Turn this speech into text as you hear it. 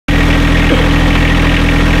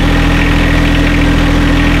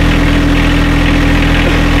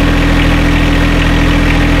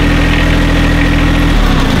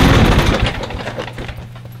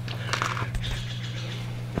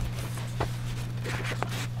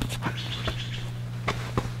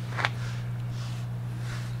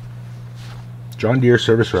John Deere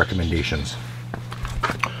service recommendations.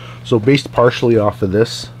 So based partially off of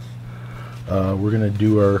this, we're going to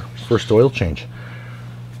do our first oil change.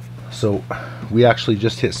 So we actually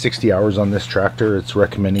just hit 60 hours on this tractor. It's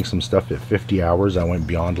recommending some stuff at 50 hours. I went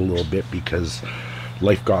beyond a little bit because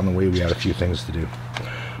life got in the way. We had a few things to do.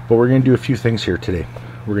 But we're going to do a few things here today.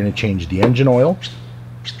 We're going to change the engine oil,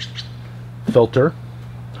 filter.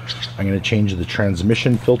 I'm going to change the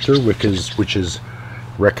transmission filter, which is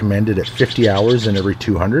recommended at 50 hours and every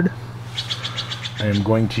 200. I am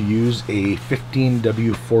going to use a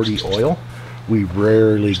 15W40 oil. We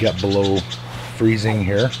rarely get below freezing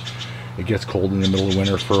here. It gets cold in the middle of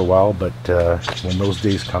winter for a while, but when those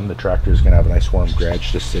days come, the tractor is going to have a nice warm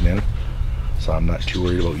garage to sit in, so I'm not too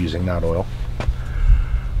worried about using that oil.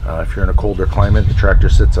 If you're in a colder climate, the tractor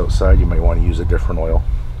sits outside, you might want to use a different oil.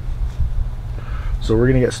 So we're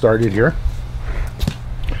going to get started here.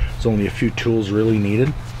 There's only a few tools really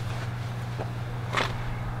needed.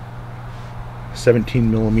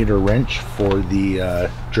 17mm wrench for the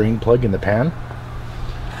drain plug in the pan.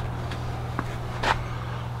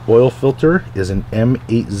 Oil filter is an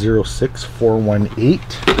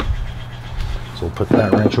M806418. So we'll put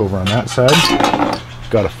that wrench over on that side.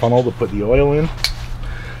 Got a funnel to put the oil in.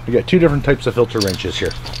 We got two different types of filter wrenches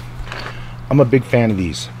here. I'm a big fan of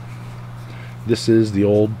these. This is the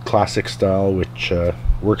old classic style, which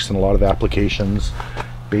works in a lot of applications.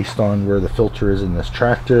 Based on where the filter is in this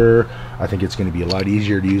tractor, I think it's going to be a lot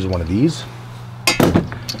easier to use one of these.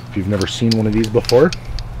 If you've never seen one of these before,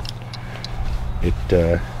 it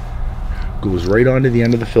goes right onto the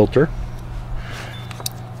end of the filter.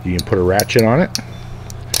 You can put a ratchet on it,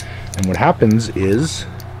 and what happens is,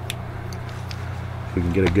 if we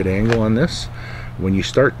can get a good angle on this, when you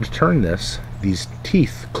start to turn this, these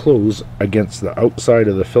teeth close against the outside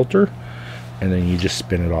of the filter, and then you just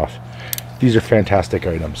spin it off. These are fantastic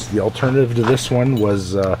items. The alternative to this one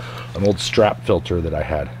was an old strap filter that I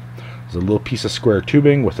had. It's a little piece of square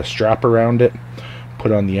tubing with a strap around it.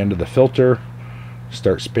 Put on the end of the filter,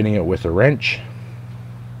 start spinning it with a wrench,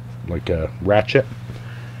 like a ratchet,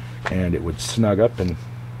 and it would snug up and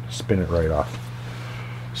spin it right off.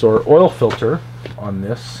 So our oil filter on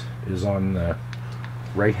this is on the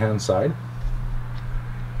right hand side,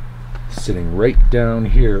 sitting right down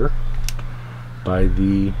here by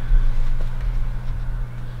the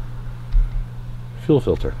fuel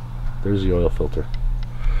filter. There's the oil filter.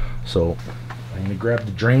 So I'm going to grab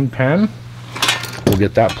the drain pan. We'll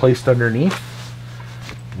get that placed underneath.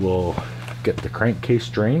 We'll get the crankcase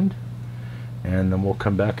drained, and then we'll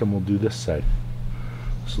come back and we'll do this side.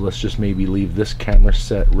 So let's just maybe leave this camera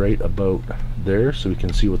set right about there so we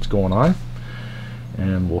can see what's going on,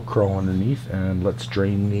 and we'll crawl underneath and let's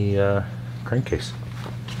drain the crankcase.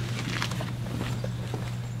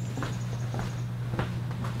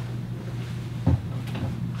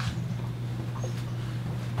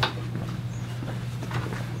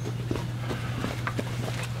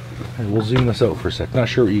 And we'll zoom this out for a sec. Not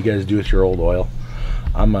sure what you guys do with your old oil.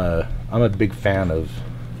 I'm a big fan of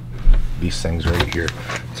these things right here.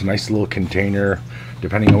 It's a nice little container.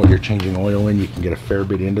 Depending on what you're changing oil in, you can get a fair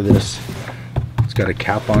bit into this. It's got a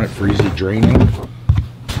cap on it for easy draining.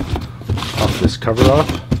 Pop this cover off,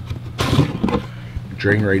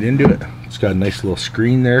 drain right into it. It's got a nice little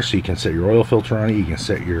screen there, so you can set your oil filter on it, you can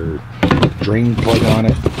set your drain plug on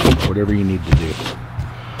it, whatever you need to do.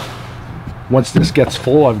 Once this gets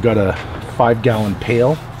full, I've got a 5-gallon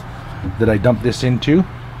pail that I dump this into,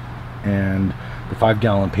 and the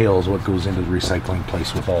 5-gallon pail is what goes into the recycling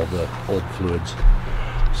place with all the old fluids.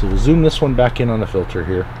 So we'll zoom this one back in on the filter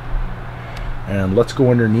here, and let's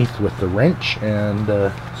go underneath with the wrench and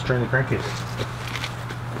strain the crankcase.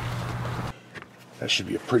 That should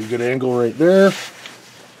be a pretty good angle right there. Let's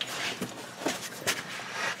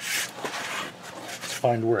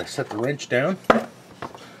find where I set the wrench down. Got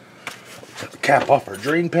the cap off our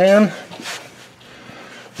drain pan.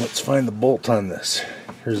 Let's find the bolt on this.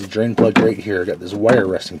 Here's the drain plug right here. I got this wire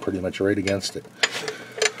resting pretty much right against it.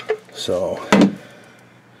 So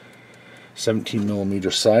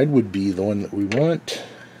 17mm side would be the one that we want.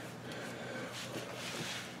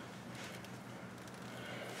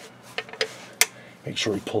 Make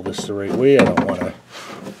sure we pull this the right way. I don't want to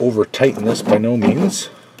over tighten this by no means.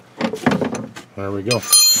 There we go.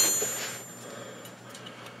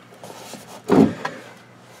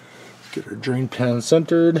 Get our drain pan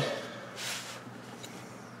centered.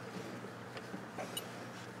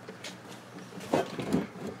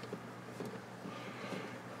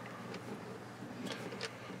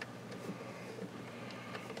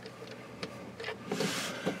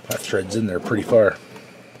 That thread's in there pretty far.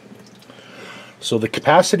 So the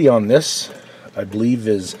capacity on this, I believe,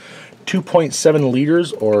 is 2.7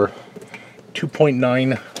 liters or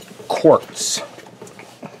 2.9 quarts.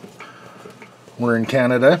 We're in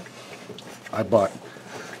Canada. I bought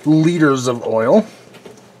liters of oil,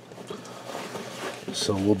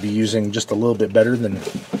 so we'll be using just a little bit better than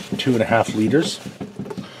 2.5 liters.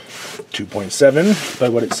 2.7 by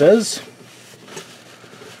what it says.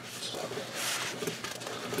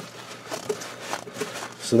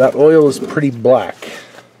 So that oil is pretty black.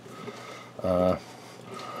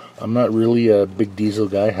 I'm not really a big diesel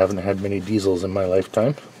guy. Haven't had many diesels in my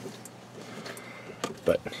lifetime.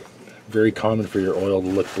 But very common for your oil to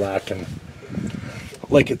look black and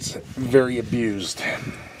like it's very abused.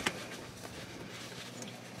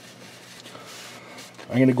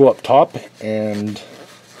 I'm going to go up top and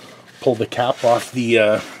pull the cap off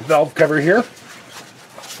the valve cover here.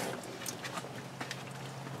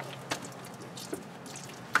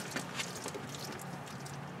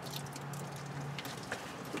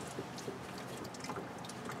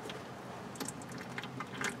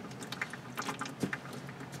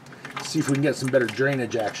 See if we can get some better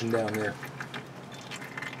drainage action down there.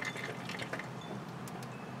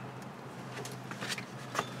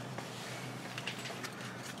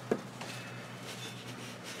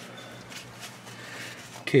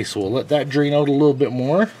 Okay, so we'll let that drain out a little bit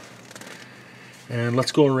more, and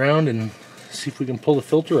let's go around and see if we can pull the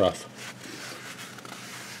filter off.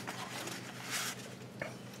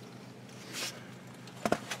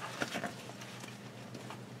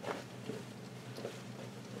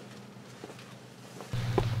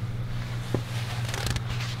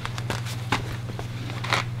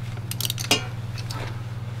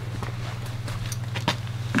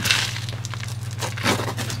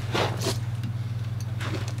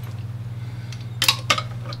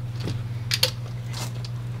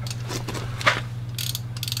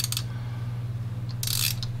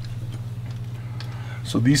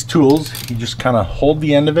 So these tools, you just kind of hold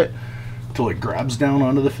the end of it until it grabs down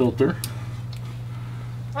onto the filter.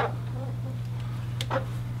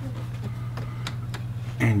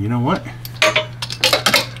 And you know what?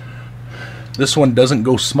 This one doesn't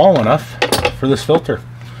go small enough for this filter.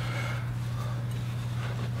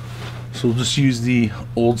 So we'll just use the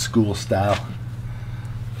old school style.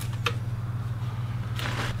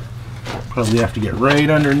 Probably have to get right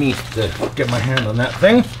underneath to get my hand on that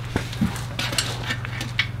thing.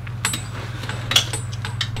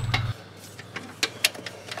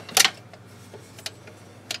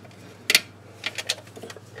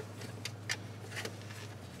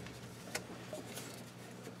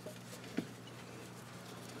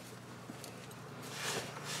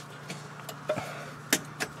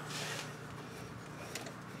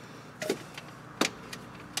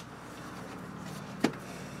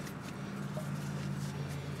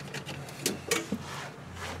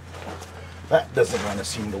 That doesn't want to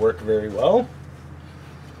seem to work very well.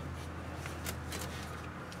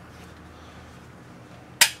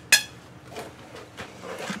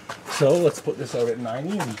 So let's put this out at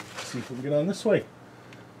 90 and see if we can get on this way.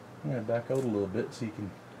 I'm going to back out a little bit so you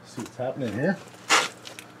can see what's happening here.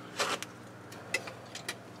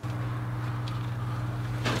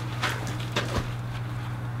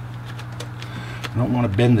 I don't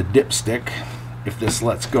want to bend the dipstick if this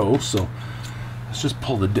lets go, so let's just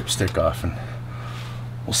pull the dipstick off and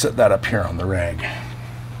we'll set that up here on the rag.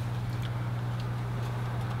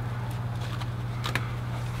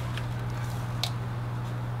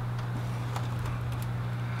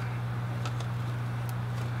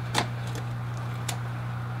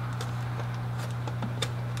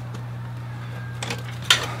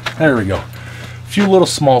 There we go. A few little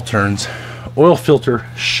small turns. Oil filter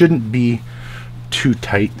shouldn't be too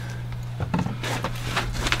tight.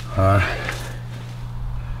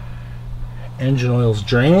 Engine oil's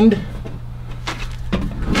drained,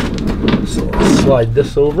 so let's slide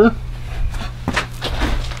this over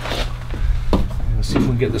and see if we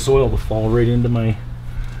can get this oil to fall right into my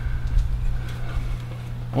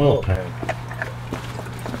oil pan.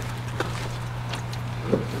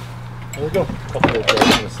 There we go. A couple of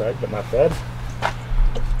drops on the side, but not bad.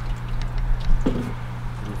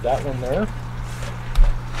 Leave that one there.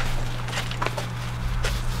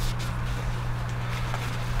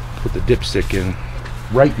 Put the dipstick in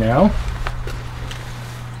right now.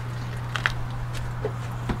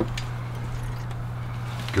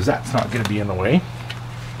 Because that's not going to be in the way.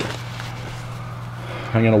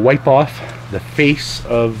 I'm going to wipe off the face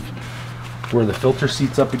of where the filter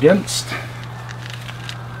seat's up against.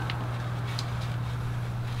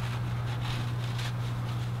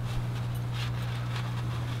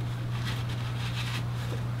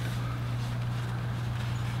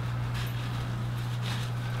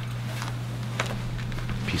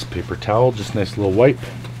 piece of paper towel, just a nice little wipe.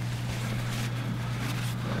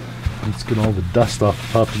 Let's get all the dust off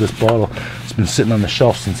the top of this bottle. It's been sitting on the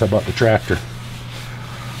shelf since I bought the tractor.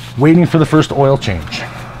 Waiting for the first oil change.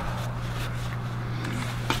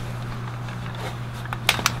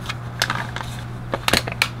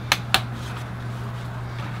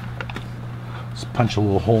 Let's punch a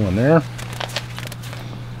little hole in there.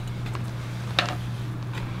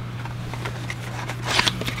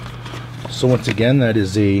 So once again, that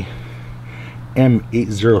is a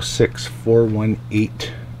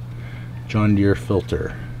M806418 John Deere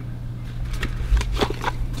filter.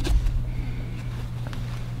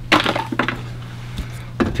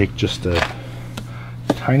 Take just a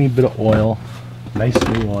tiny bit of oil, nice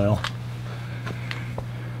new oil.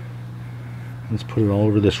 Let's put it all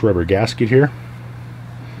over this rubber gasket here.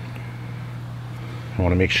 I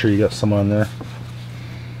want to make sure you got some on there.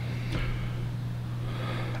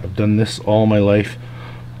 I've done this all my life.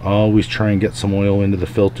 Always try and get some oil into the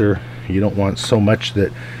filter. You don't want so much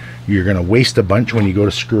that you're going to waste a bunch when you go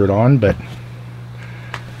to screw it on, but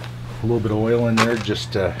a little bit of oil in there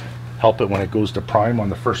just to help it when it goes to prime on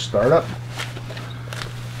the first startup.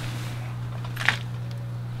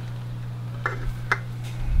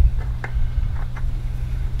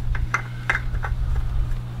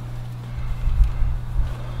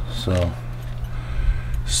 So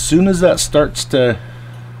as soon as that starts to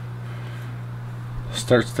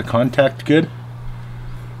contact good,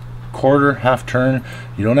 quarter, half turn.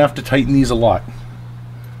 You don't have to tighten these a lot.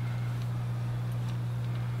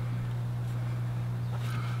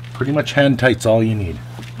 Pretty much hand tight's all you need.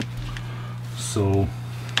 So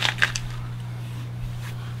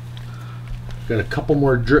got a couple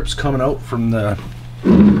more drips coming out from the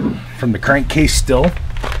crankcase still.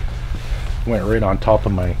 Went right on top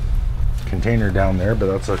of my container down there, but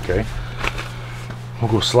that's okay.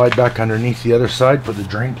 We'll go slide back underneath the other side, put the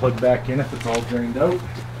drain plug back in if it's all drained out.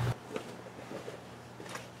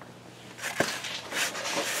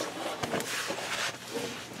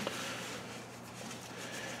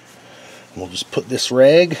 We'll just put this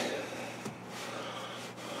rag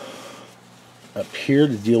up here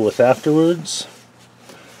to deal with afterwards.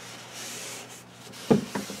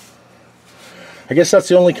 I guess that's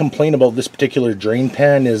the only complaint about this particular drain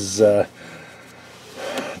pan is the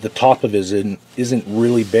top of it isn't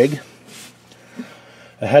really big.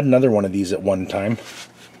 I had another one of these at one time,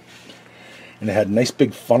 and it had a nice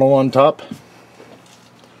big funnel on top.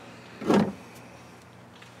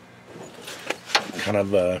 Kind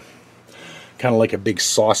of like a big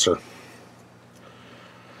saucer.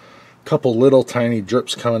 Couple little tiny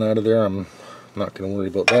drips coming out of there. I'm not going to worry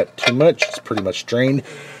about that too much. It's pretty much drained.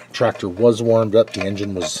 Tractor was warmed up. The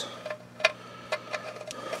engine was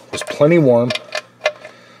plenty warm.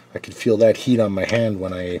 I could feel that heat on my hand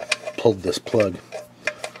when I pulled this plug.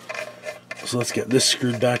 So let's get this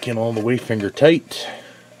screwed back in all the way, finger tight.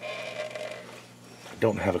 I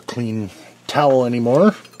don't have a clean towel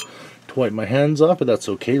anymore to wipe my hands off, but that's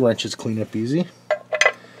okay. Wrenches clean up easy.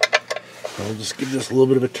 And we'll just give this a little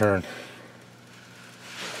bit of a turn.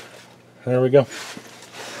 There we go.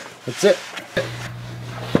 That's it.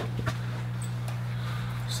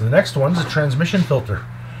 So the next one's a transmission filter,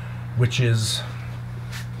 which is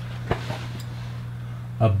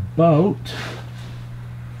about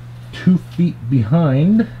 2 feet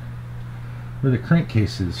behind where the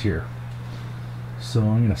crankcase is here. So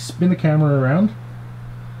I'm going to spin the camera around.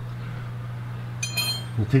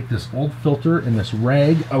 We'll take this old filter and this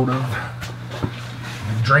rag out of the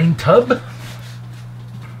drain tub.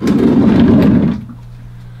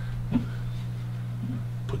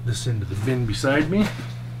 Put this into the bin beside me.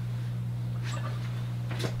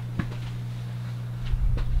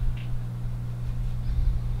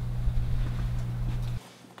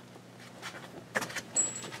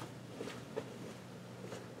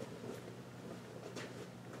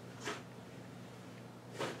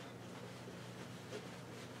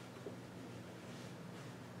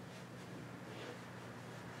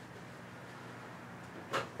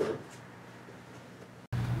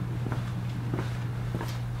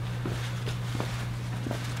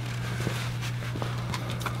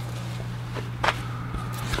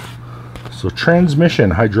 So transmission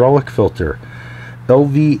hydraulic filter,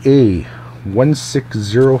 LVA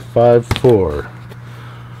 16054.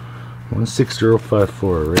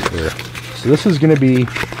 16054 right there. So this is going to be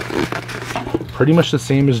pretty much the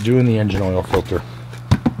same as doing the engine oil filter.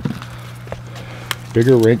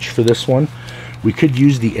 Bigger wrench for this one. We could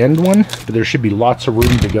use the end one, but there should be lots of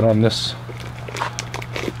room to get on this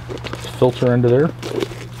filter under there.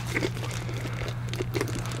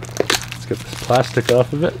 Let's get this plastic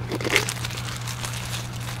off of it.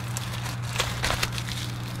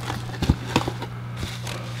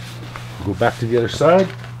 Go back to the other side.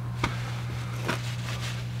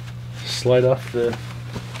 Slide off the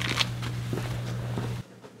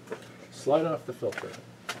filter.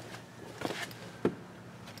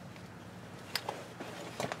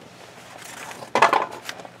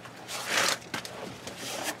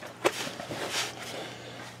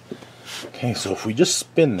 Okay, so if we just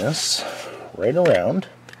spin this right around,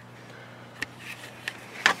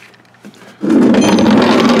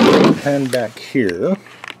 and back here,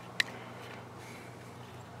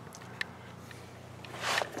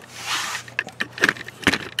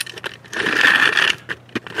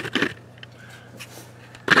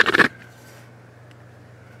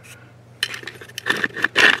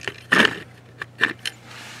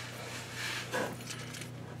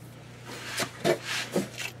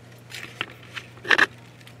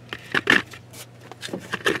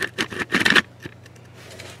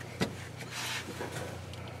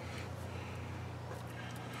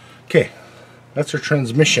 okay, that's our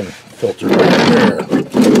transmission filter right there.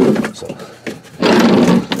 So,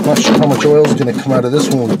 not sure how much oil is going to come out of this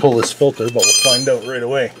when we pull this filter, but we'll find out right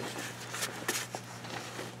away.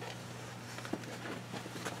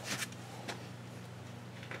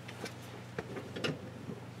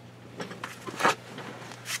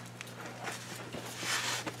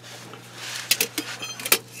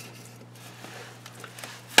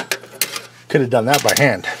 Could have done that by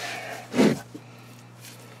hand.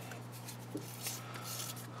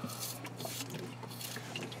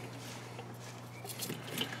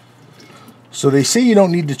 So they say you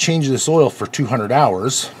don't need to change this oil for 200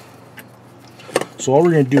 hours. So all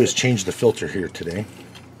we're going to do is change the filter here today.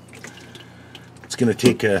 It's going to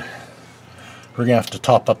take a... We're going to have to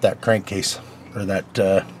top up that crankcase, or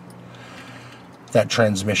that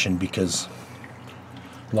transmission, because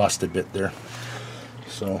lost a bit there.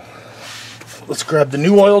 So let's grab the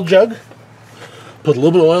new oil jug, put a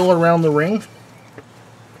little bit of oil around the ring.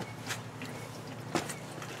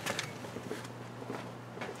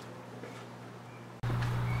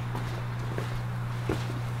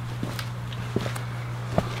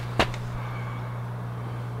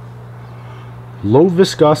 Low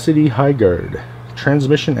viscosity, high guard,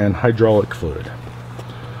 transmission and hydraulic fluid.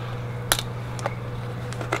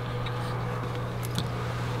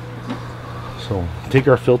 So take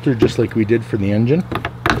our filter just like we did for the engine.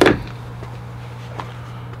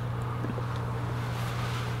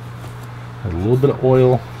 Add a little bit of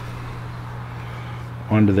oil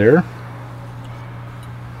onto there.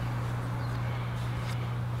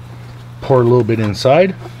 Pour a little bit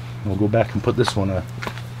inside. We'll go back and put this one on.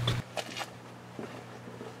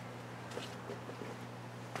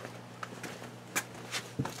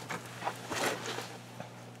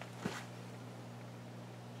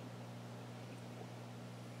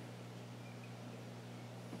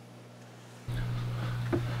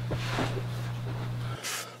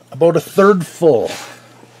 About a third full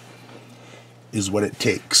is what it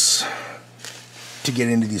takes to get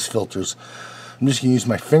into these filters. I'm just going to use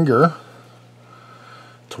my finger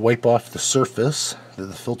to wipe off the surface that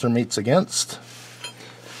the filter mates against.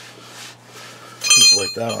 Just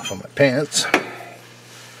wipe that off on my pants.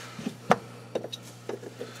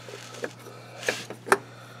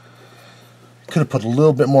 Could have put a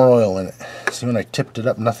little bit more oil in it. See, when I tipped it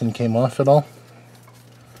up, nothing came off at all.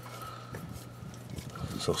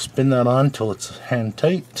 So spin that on till it's hand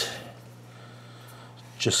tight,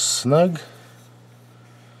 just snug,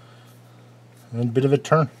 and a bit of a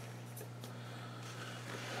turn.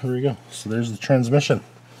 There we go. So there's the transmission.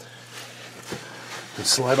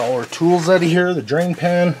 Let's slide all our tools out of here, the drain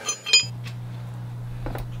pan.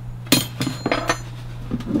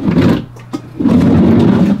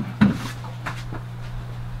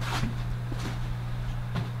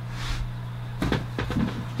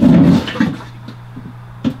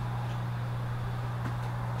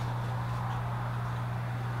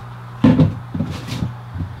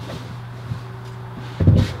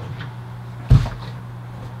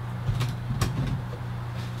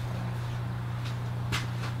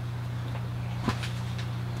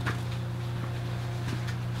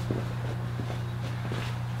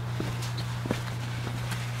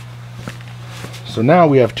 So now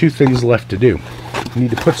we have two things left to do. We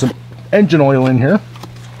need to put some engine oil in here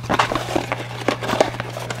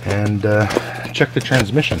and check the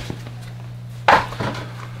transmission.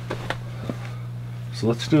 So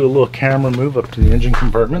let's do a little camera move up to the engine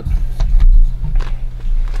compartment.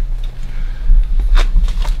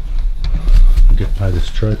 Get by this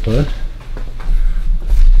tripod.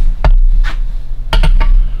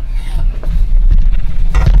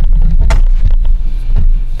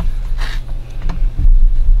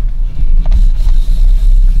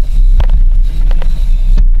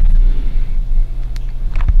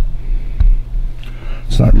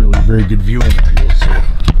 very good viewing angle, so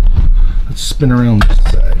let's spin around this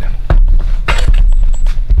side.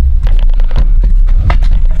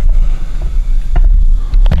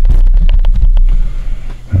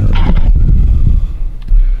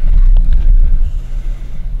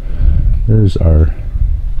 There's our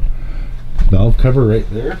valve cover right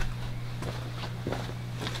there.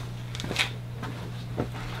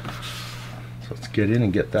 So let's get in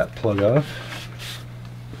and get that plug off.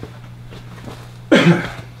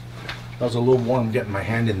 That was a little warm getting my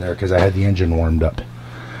hand in there because I had the engine warmed up.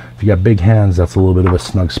 If you got big hands, that's a little bit of a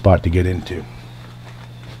snug spot to get into.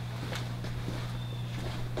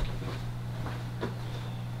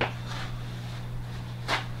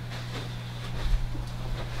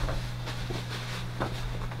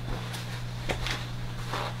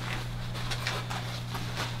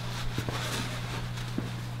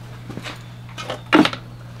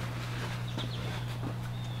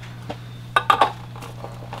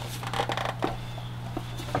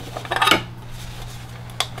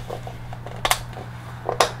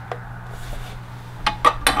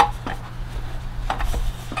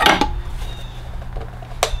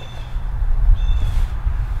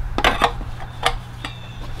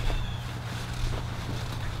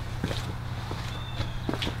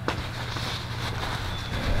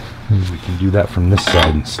 Maybe we can do that from this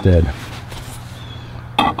side instead.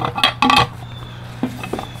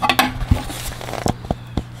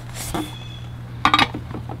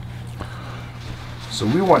 So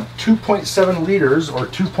we want 2.7 liters or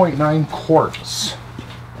 2.9 quarts.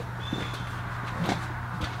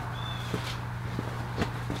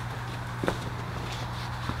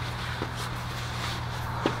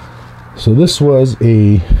 So this was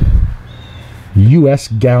a US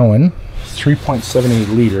gallon,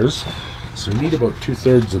 3.78 liters. So we need about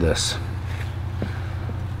 2/3 of this.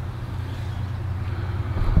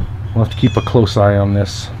 We'll have to keep a close eye on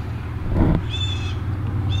this.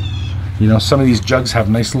 You know, some of these jugs have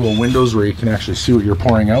nice little windows where you can actually see what you're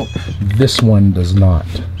pouring out. This one does not.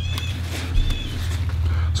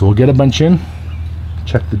 So we'll get a bunch in,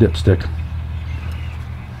 check the dipstick.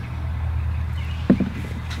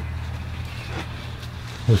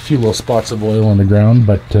 There's a few little spots of oil on the ground,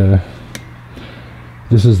 but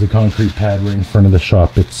this is the concrete pad right in front of the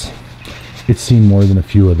shop. It's seen more than a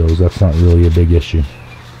few of those. That's not really a big issue.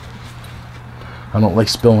 I don't like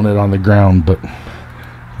spilling it on the ground, but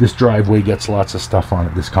this driveway gets lots of stuff on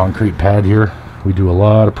it. This concrete pad here, we do a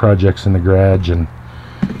lot of projects in the garage, and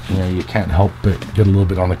you know, you can't help but get a little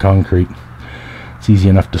bit on the concrete. It's easy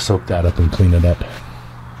enough to soak that up and clean it up.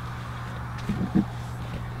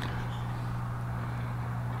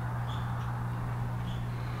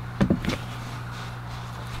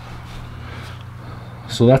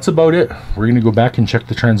 So that's about it. We're going to go back and check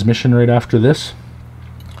the transmission right after this.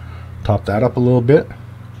 Top that up a little bit.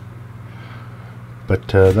 But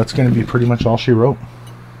that's going to be pretty much all she wrote.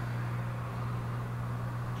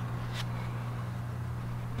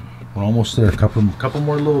 We're almost there. A couple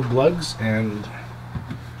more little plugs and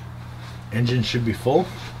engine should be full.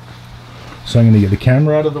 So I'm going to get the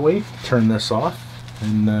camera out of the way, turn this off,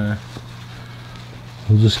 and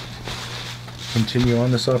we'll just continue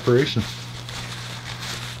on this operation.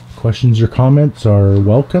 Questions or comments are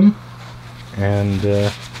welcome, and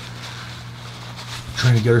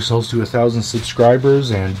trying to get ourselves to 1,000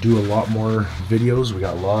 subscribers and do a lot more videos. We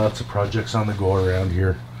got lots of projects on the go around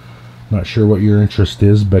here. Not sure what your interest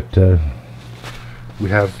is, but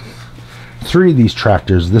we have 3 of these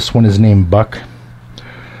tractors. This one is named Buck.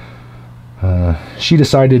 She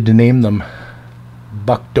decided to name them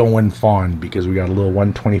Buck, Doe, and Fawn because we got a little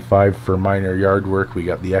 125 for minor yard work. We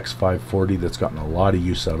got the X540 that's gotten a lot of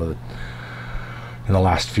use out of it in the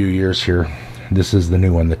last few years here. This is the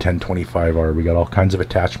new one, the 1025R. We got all kinds of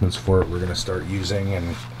attachments for it we're going to start using,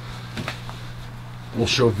 and we'll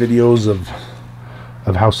show videos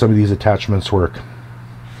of how some of these attachments work.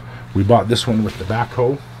 We bought this one with the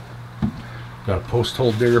backhoe. Got a post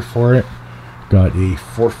hole digger for it. Got a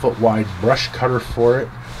 4-foot wide brush cutter for it.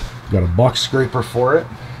 Got a box scraper for it,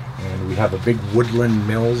 and we have a big Woodland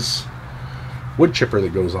Mills wood chipper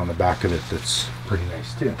that goes on the back of it that's pretty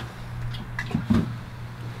nice too.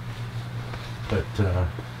 But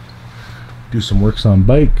do some works on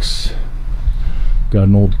bikes. Got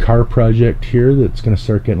an old car project here that's going to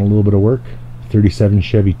start getting a little bit of work. 37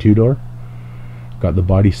 Chevy 2-door. Got the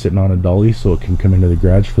body sitting on a dolly so it can come into the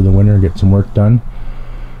garage for the winter and get some work done.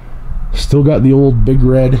 Still got the old big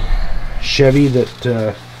red Chevy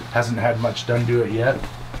that hasn't had much done to it yet.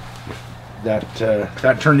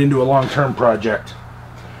 That turned into a long-term project.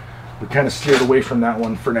 We kind of steered away from that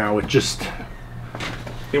one for now.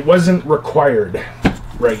 It wasn't required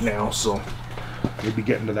right now, so We'll be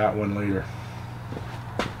getting to that one later.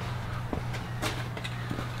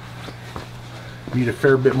 Need a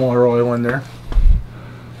fair bit more oil in there.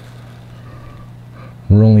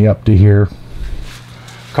 We're only up to here.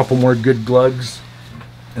 A couple more good glugs,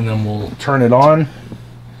 and then we'll turn it on.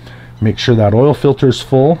 Make sure that oil filter is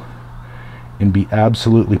full, and be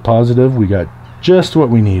absolutely positive we got just what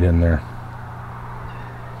we need in there.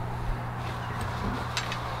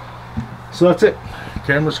 So that's it.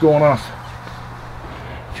 Camera's going off.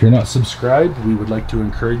 If you're not subscribed, we would like to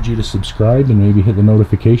encourage you to subscribe and maybe hit the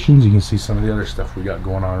notifications. You can see some of the other stuff we got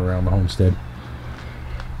going on around the homestead.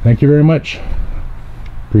 Thank you very much.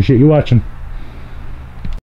 Appreciate you watching.